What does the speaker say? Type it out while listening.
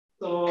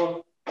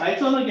So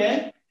lights on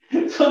again,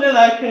 so that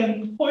I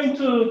can point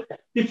to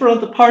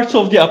different parts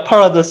of the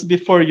apparatus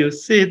before you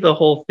see the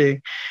whole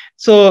thing.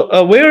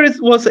 So where it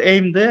was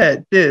aimed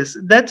at,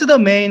 that's the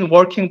main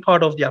working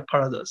part of the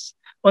apparatus.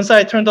 Once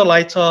I turn the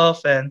lights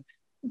off and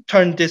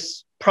turn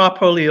this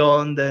properly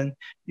on, then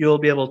you'll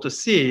be able to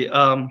see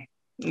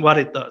what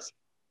it does.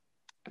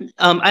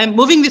 I'm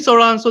moving this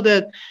around so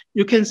that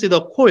you can see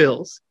the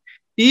coils.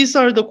 These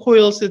are the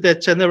coils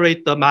that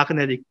generate the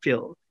magnetic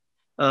field.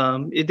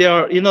 They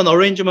are in an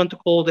arrangement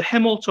called the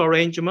Helmholtz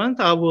arrangement.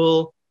 I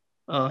will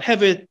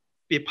have it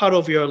be part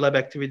of your lab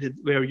activity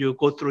where you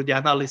go through the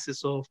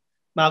analysis of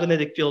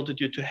magnetic field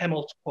due to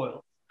Helmholtz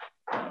coil.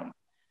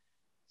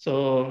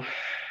 So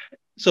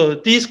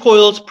these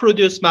coils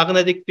produce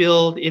magnetic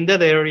field in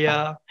that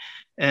area,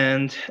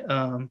 and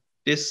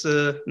this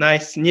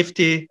nice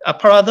nifty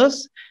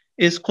apparatus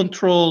is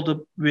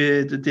controlled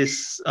with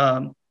this.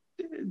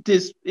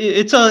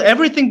 It's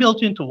everything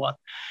built into one.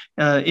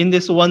 In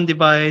this one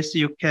device,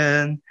 you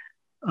can.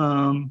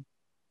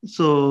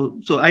 So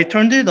I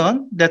turned it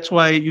on. That's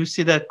why you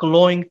see that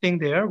glowing thing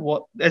there.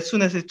 As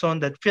soon as it's on,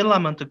 that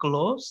filament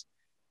glows.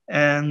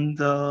 And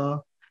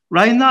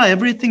right now,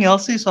 everything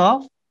else is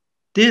off.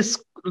 This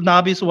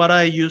knob is what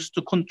I use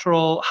to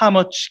control how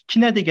much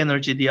kinetic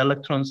energy the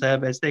electrons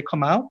have as they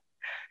come out.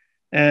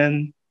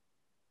 And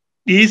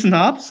these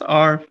knobs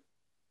are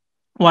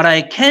what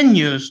I can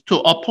use to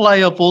apply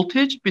a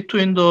voltage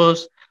between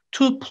those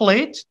two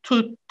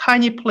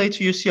tiny plates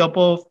you see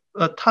above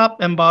top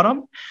and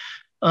bottom.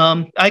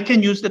 I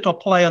can use that to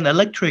apply an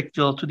electric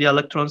field to the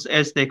electrons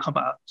as they come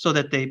out so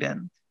that they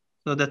bend.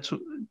 So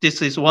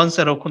this is one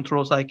set of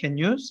controls I can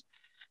use.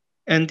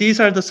 And these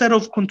are the set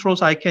of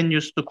controls I can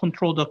use to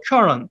control the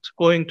current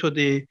going to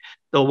the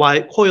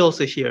white coils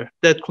here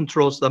that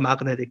controls the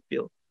magnetic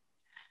field.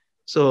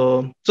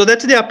 So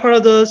that's the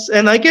apparatus.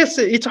 And I guess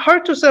it's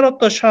hard to set up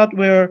the shot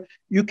where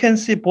you can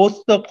see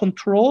both the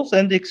controls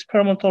and the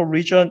experimental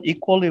region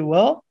equally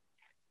well.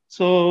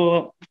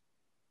 So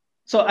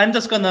I'm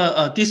just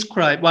gonna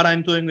describe what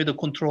I'm doing with the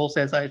controls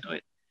as I do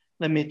it.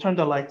 Let me turn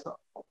the lights off.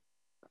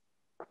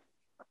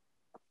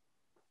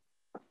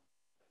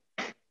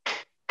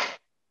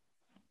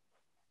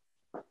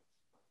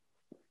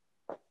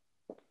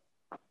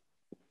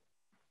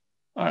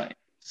 All right,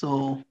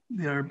 so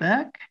we are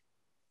back.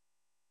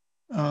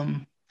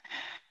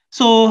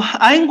 So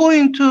I'm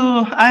going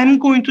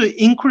to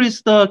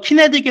increase the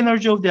kinetic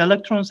energy of the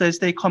electrons as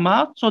they come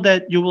out, so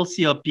that you will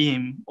see a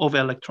beam of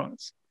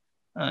electrons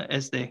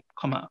as they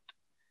come out.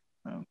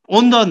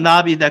 On the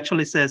knob, it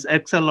actually says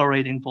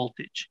accelerating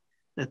voltage.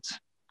 That's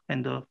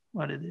kind of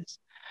what it is.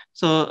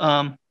 So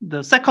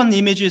the second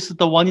image is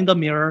the one in the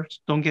mirror.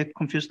 Don't get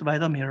confused by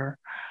the mirror.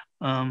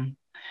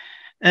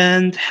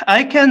 And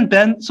I can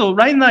bend. So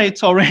right now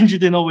it's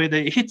arranged in a way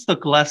that it hits the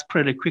glass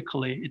pretty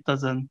quickly. It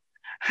doesn't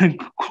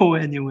go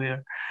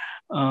anywhere.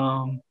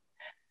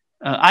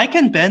 I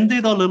can bend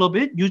it a little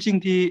bit using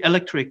the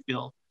electric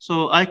field.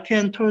 So I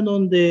can turn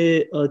on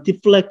the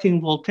deflecting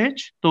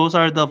voltage. Those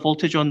are the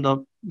voltage on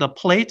the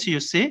plates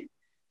you see,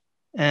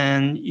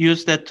 and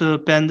use that to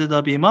bend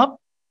the beam up.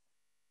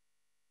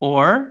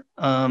 Or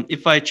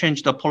if I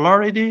change the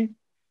polarity,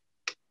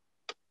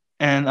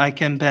 and I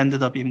can bend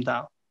the beam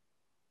down.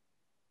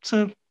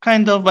 So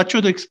kind of what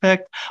you'd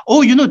expect.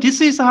 Oh,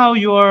 this is how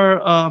your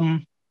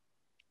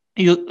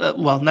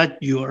well, not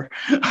your,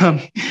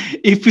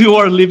 if you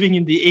are living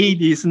in the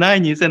 80s,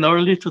 90s, and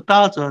early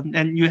 2000s,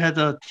 and you had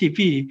a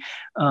TV,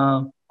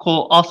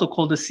 also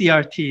called the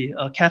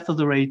CRT, cathode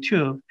ray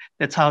tube,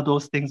 that's how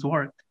those things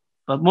work.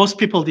 But most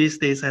people these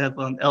days have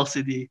an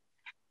LCD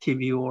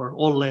TV or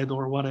OLED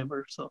or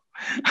whatever, so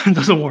it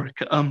doesn't work.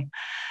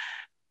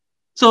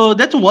 So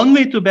that's one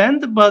way to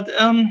bend, but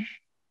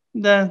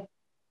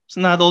it's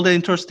not all that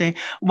interesting.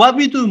 What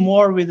we do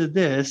more with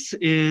this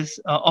is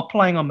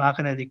applying a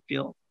magnetic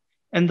field.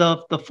 And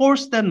the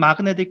force that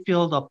magnetic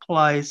field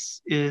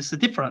applies is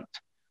different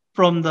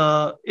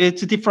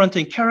it's different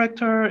in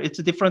character, it's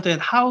different in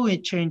how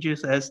it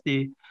changes as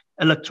the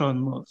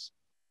electron moves.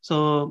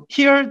 So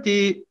here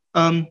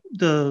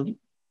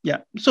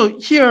so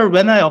here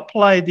when I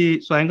apply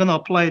so I'm gonna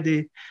apply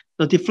the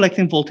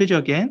deflecting voltage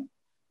again.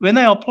 When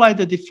I apply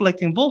the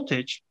deflecting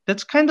voltage,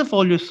 that's kind of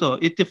all you saw.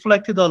 It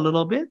deflected a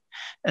little bit,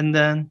 and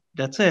then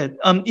that's it.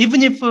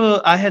 Even if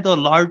I had a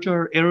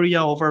larger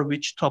area over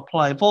which to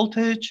apply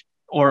voltage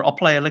or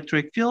apply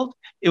electric field,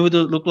 it would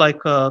look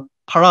like a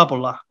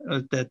parabola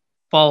that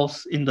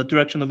falls in the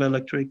direction of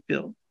electric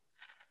field.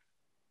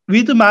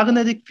 With the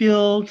magnetic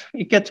field,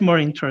 it gets more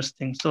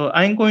interesting. So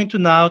I'm going to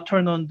now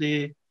turn on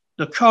the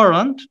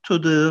current to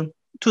the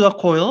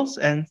coils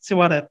and see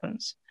what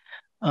happens.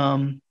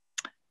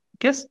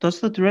 Guess, does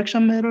the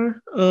direction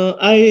matter?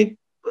 I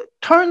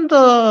turn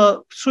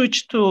the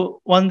switch to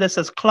one that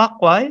says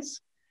clockwise.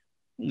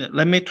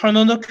 Let me turn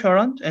on the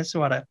current and see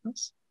what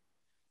happens.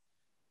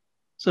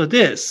 So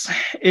this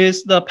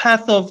is the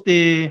path of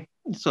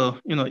so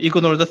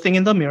ignore the thing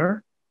in the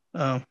mirror.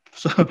 I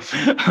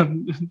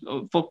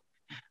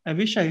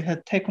wish I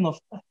had taken off.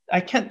 I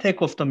can't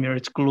take off the mirror,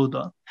 it's glued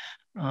on.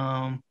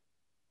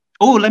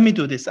 Oh, let me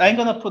do this. I'm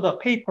gonna put a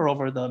paper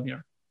over the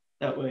mirror.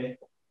 That way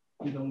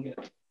you don't get.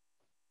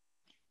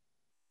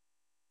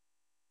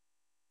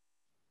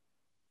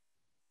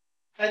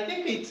 I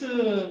think it's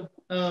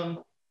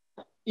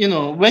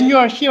when you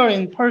are here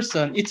in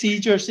person, it's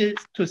easier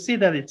to see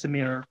that it's a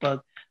mirror.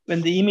 But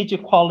when the image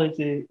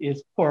quality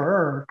is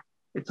poorer,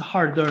 it's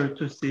harder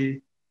to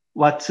see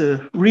what's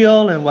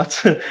real and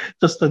what's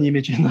just an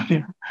image in the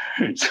mirror.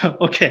 So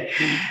okay,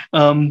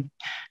 um,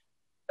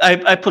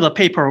 I put a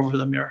paper over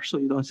the mirror so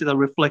you don't see the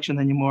reflection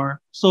anymore.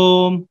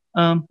 So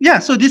yeah,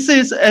 so this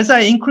is as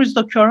I increase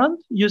the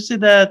current, you see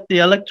that the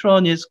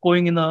electron is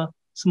going in a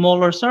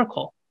smaller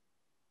circle.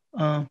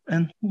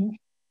 And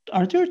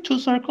are there two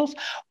circles?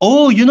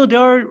 Oh,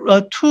 there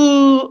are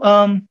two.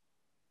 Uh,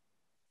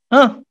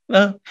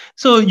 uh,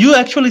 so you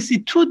actually see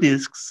two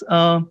disks,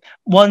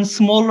 one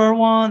smaller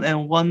one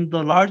and one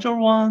the larger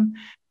one.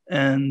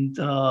 And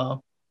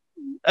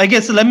I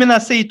guess let me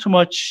not say too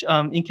much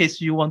in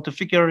case you want to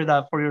figure it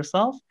out for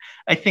yourself.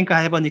 I think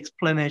I have an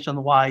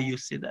explanation why you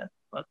see that,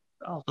 but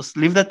I'll just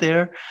leave that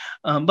there.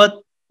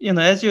 But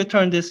as you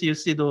turn this, you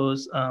see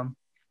those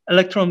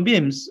electron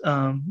beams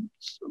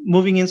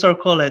moving in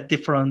circle at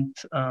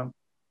different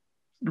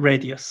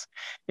radius.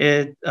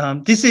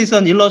 This is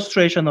an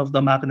illustration of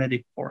the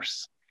magnetic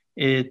force.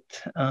 It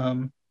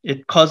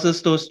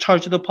causes those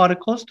charged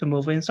particles to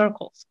move in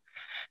circles.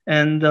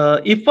 And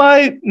if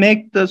I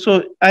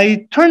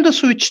I turn the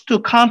switch to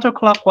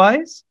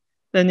counterclockwise,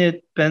 then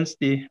it bends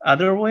the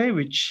other way,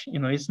 which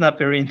is not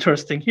very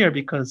interesting here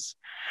because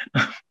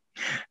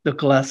the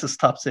glass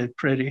stops it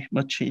pretty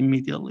much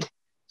immediately.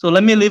 So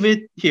let me leave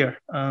it here.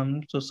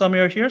 So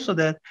somewhere here so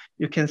that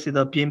you can see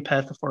the beam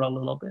path for a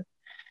little bit.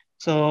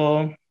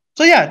 So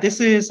yeah, this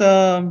is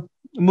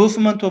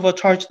movement of a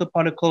charged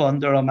particle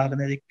under a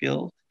magnetic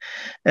field.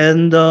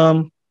 And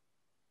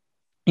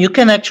you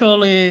can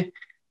actually,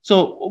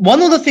 so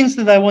one of the things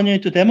that I want you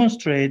to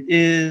demonstrate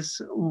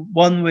is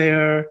one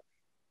where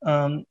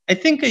I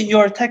think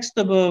your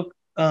textbook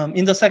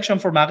in the section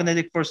for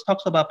magnetic force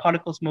talks about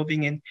particles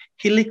moving in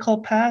helical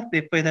path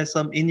if it has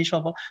some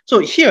initial. So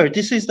here,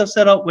 this is the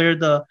setup where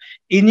the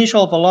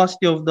initial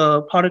velocity of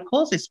the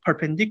particles is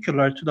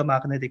perpendicular to the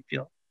magnetic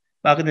field.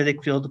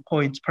 Magnetic field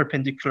points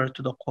perpendicular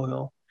to the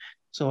coil.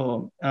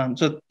 So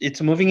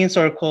it's moving in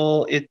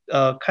circle. It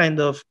kind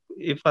of,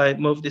 if I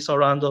move this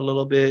around a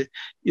little bit,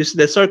 you see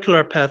the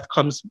circular path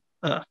comes.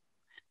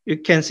 You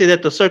can see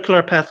that the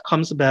circular path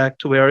comes back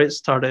to where it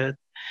started.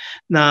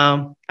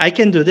 Now I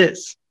can do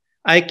this.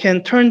 I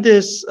can turn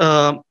this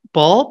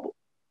bulb.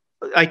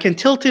 I can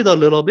tilt it a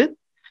little bit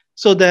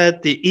so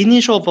that the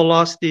initial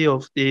velocity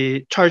of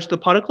the charged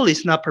particle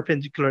is not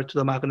perpendicular to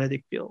the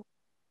magnetic field.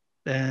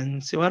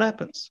 Then see what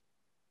happens.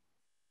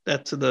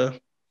 That's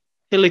the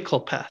helical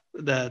path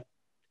that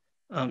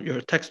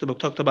your textbook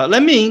talked about.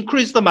 Let me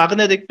increase the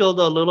magnetic field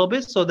a little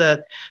bit so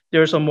that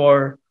there's a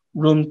more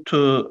room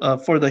to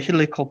for the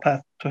helical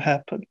path to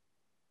happen.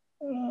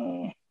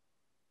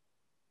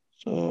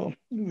 So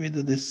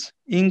with this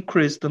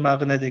increased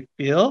magnetic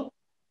field,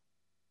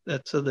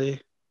 that's the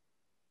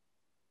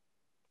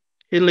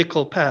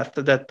helical path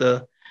that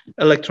the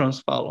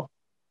electrons follow.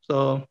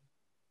 So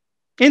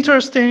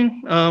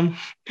interesting.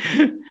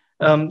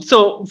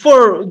 So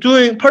for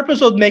doing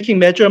purpose of making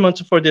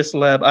measurements for this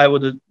lab, I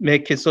would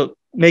make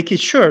it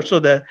sure so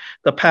that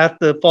the path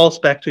falls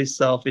back to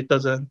itself. It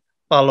doesn't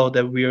follow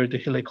the weird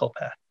helical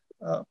path.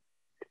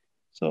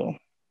 So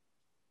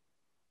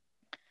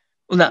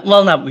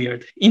not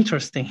weird,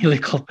 interesting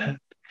helical path.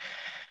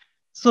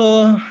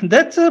 So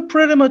that's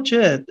pretty much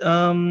it.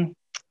 I mean,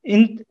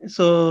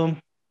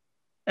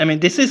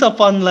 this is a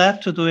fun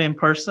lab to do in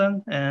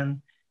person, and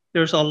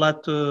there's a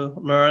lot to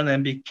learn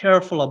and be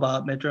careful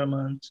about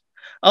measurements.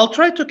 I'll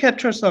try to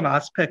capture some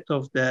aspect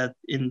of that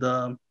in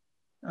the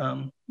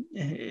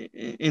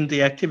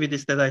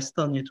activities that I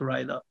still need to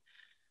write up.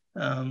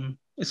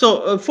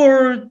 So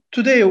for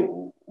today,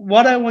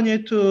 what I want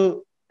you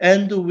to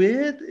end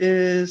with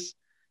is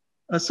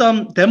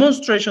some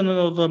demonstration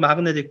of a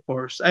magnetic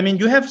force. I mean,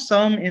 you have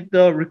some in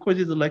the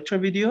recorded lecture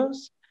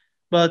videos,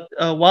 but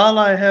while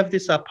I have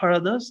this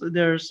apparatus,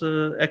 there's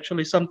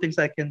actually some things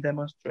I can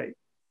demonstrate.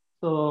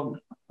 So,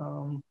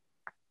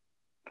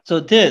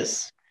 so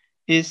this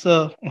is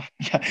yeah,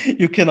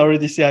 you can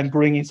already see I'm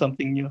bringing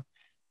something new.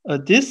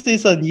 This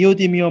is a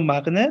neodymium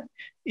magnet.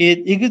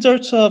 It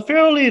exerts a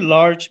fairly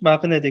large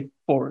magnetic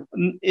force.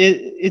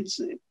 It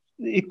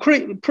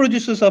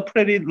produces a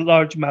pretty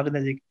large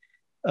magnetic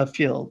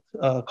field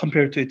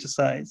compared to its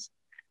size.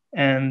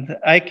 And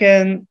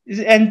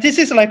this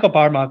is like a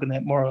bar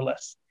magnet, more or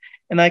less.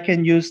 And I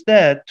can use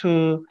that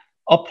to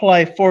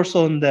apply force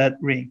on that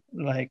ring.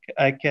 Like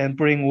I can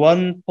bring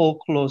one pole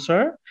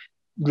closer,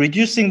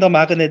 reducing the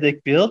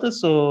magnetic field,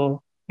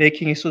 so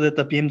making it so that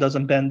the beam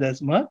doesn't bend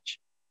as much.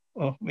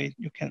 Oh, wait,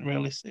 you can't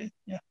really see it.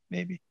 Yeah,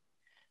 maybe.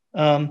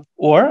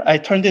 Or I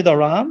turned it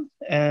around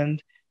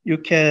and you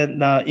can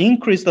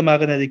increase the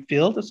magnetic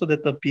field so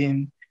that the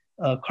beam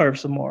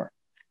curves more.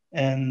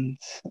 And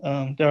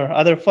there are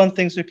other fun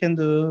things you can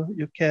do.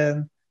 You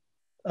can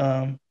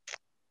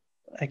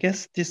I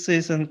guess this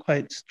isn't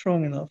quite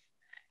strong enough.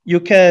 You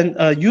can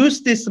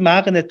use this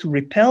magnet to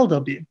repel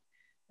the beam.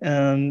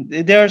 And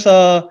there's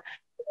a,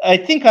 I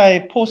think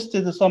I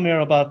posted somewhere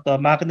about the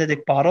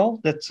magnetic bottle.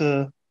 That's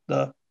the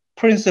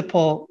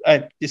principle.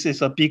 This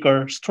is a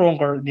bigger,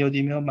 stronger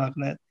neodymium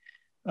magnet.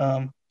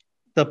 Um,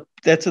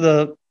 that's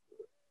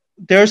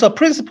there's a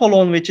principle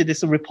on which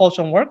this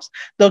repulsion works.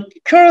 The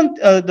current,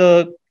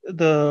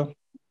 the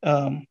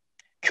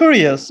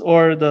curious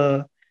or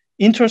the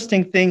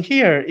interesting thing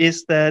here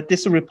is that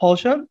this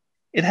repulsion,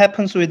 it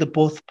happens with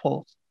both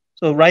poles.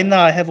 So right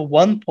now I have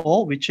one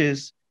pole which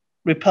is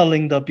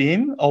repelling the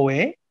beam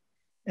away,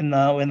 and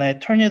now when I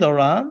turn it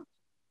around,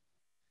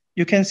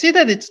 you can see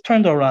that it's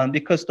turned around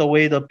because the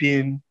way the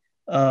beam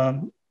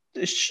um,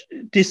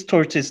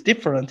 distorts is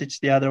different. It's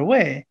the other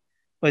way,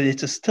 but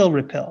it's still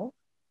repelled.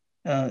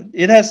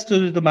 It has to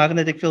do the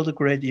magnetic field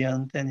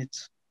gradient, and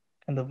it's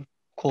kind of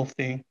cool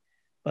thing.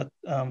 But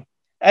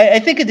I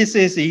think this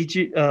is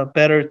easy,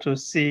 better to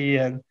see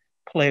and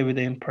play with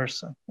it in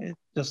person.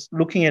 Just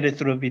looking at it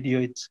through a video,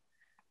 it's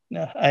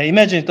I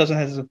imagine it doesn't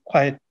have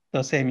quite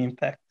the same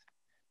impact.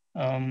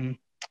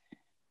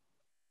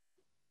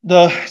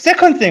 The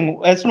second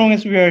thing, as long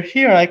as we are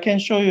here, I can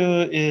show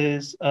you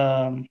is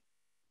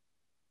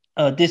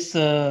this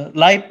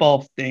light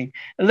bulb thing.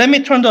 Let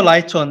me turn the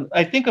lights on.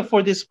 I think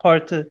for this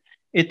part,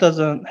 it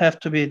doesn't have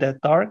to be that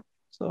dark.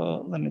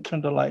 So let me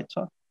turn the lights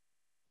on.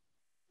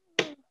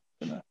 I'm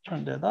gonna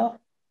turn that off.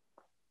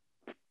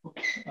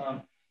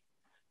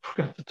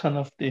 Forgot to turn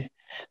off the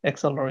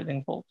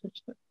accelerating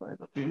voltage. That's why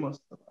we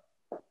must.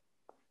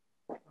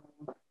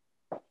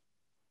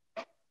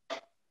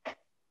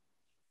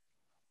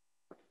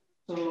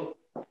 So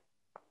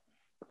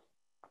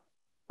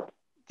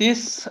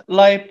this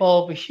light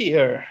bulb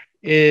here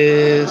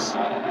is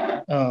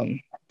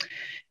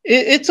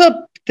it's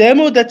a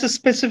demo that's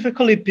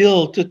specifically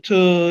built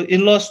to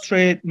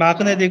illustrate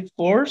magnetic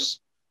force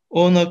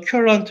on a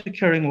current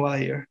carrying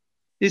wire.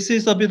 This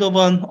is a bit of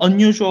an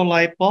unusual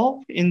light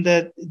bulb in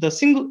that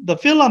the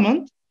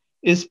filament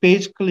is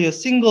basically a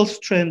single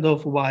strand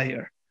of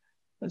wire.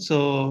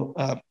 So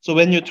so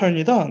when you turn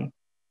it on,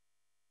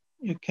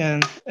 you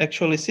can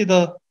actually see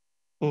the,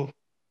 oh,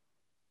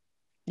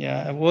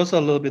 yeah, I was a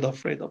little bit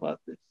afraid about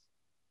this.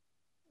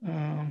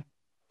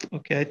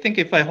 Okay, I think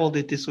if I hold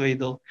it this way,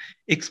 it'll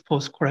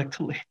expose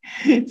correctly.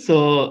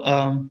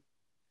 So,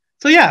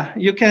 so yeah,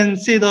 you can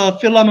see the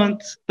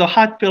filament, the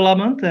hot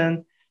filament,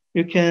 and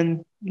you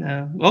can,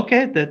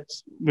 okay,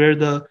 that's where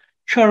the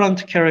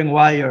current carrying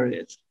wire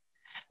is.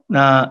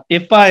 Now,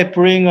 if I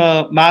bring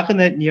a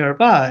magnet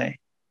nearby,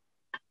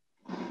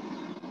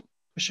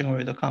 pushing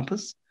away the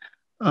compass,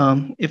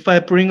 if I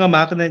bring a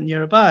magnet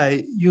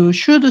nearby, you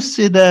should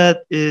see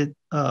that it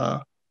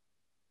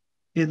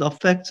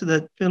affects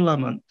that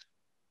filament.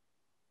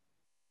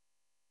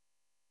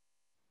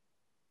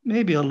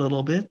 Maybe a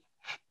little bit.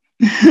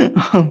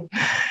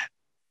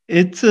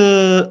 It's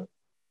so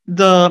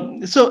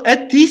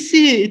at DC,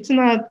 it's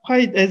not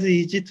quite as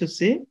easy to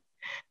see.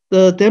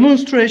 The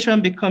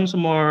demonstration becomes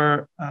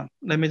more.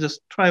 Let me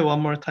just try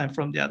one more time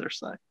from the other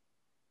side.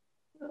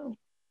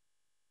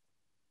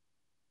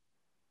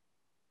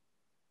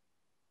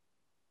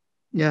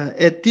 Yeah,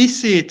 at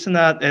DC, it's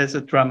not as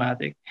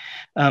dramatic.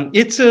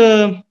 It's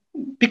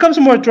becomes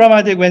more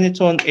dramatic when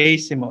it's on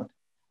AC mode.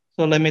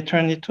 So let me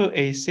turn it to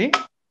AC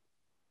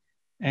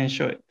and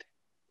show it.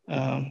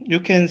 You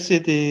can see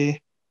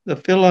the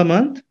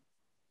filament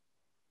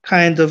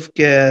kind of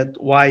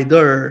get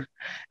wider,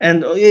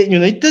 and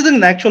it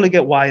doesn't actually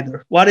get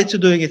wider. What it's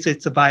doing is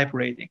it's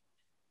vibrating.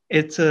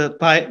 It's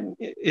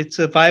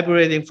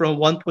vibrating from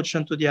one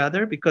position to the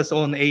other because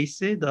on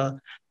AC the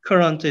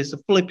current is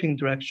flipping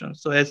direction.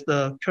 So as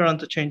the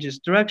current changes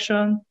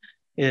direction,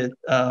 the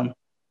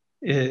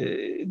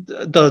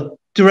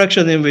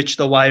direction in which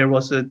the wire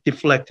was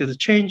deflected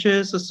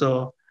changes.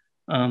 So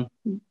on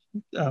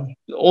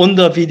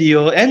the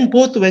video and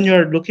both when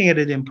you're looking at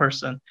it in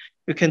person,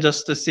 you can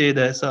just see it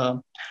as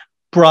a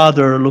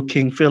broader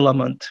looking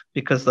filament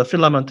because the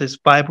filament is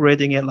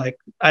vibrating at like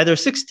either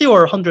 60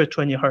 or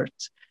 120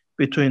 hertz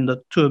between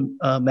the two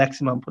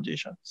maximum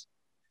positions.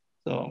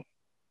 So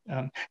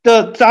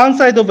the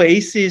downside of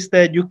AC is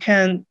that you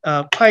can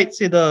quite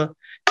see the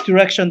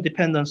direction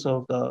dependence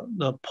of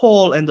the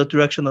pole and the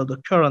direction of the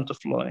current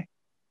flowing.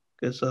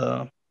 Because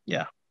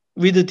yeah,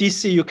 with the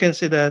DC, you can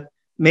see that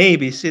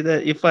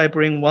if I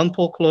bring one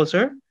pole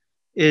closer,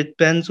 it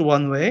bends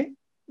one way.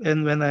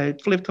 And when I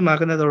flip the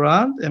magnet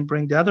around and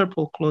bring the other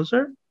pole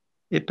closer,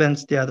 it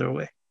bends the other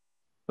way.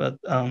 But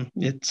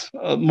it's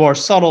a more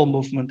subtle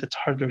movement. It's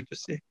harder to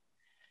see.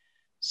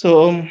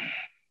 So,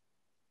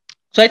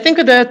 so I think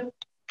that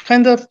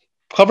kind of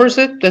covers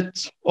it.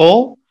 That's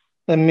all.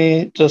 Let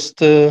me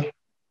just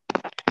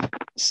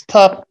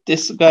stop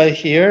this guy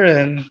here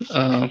and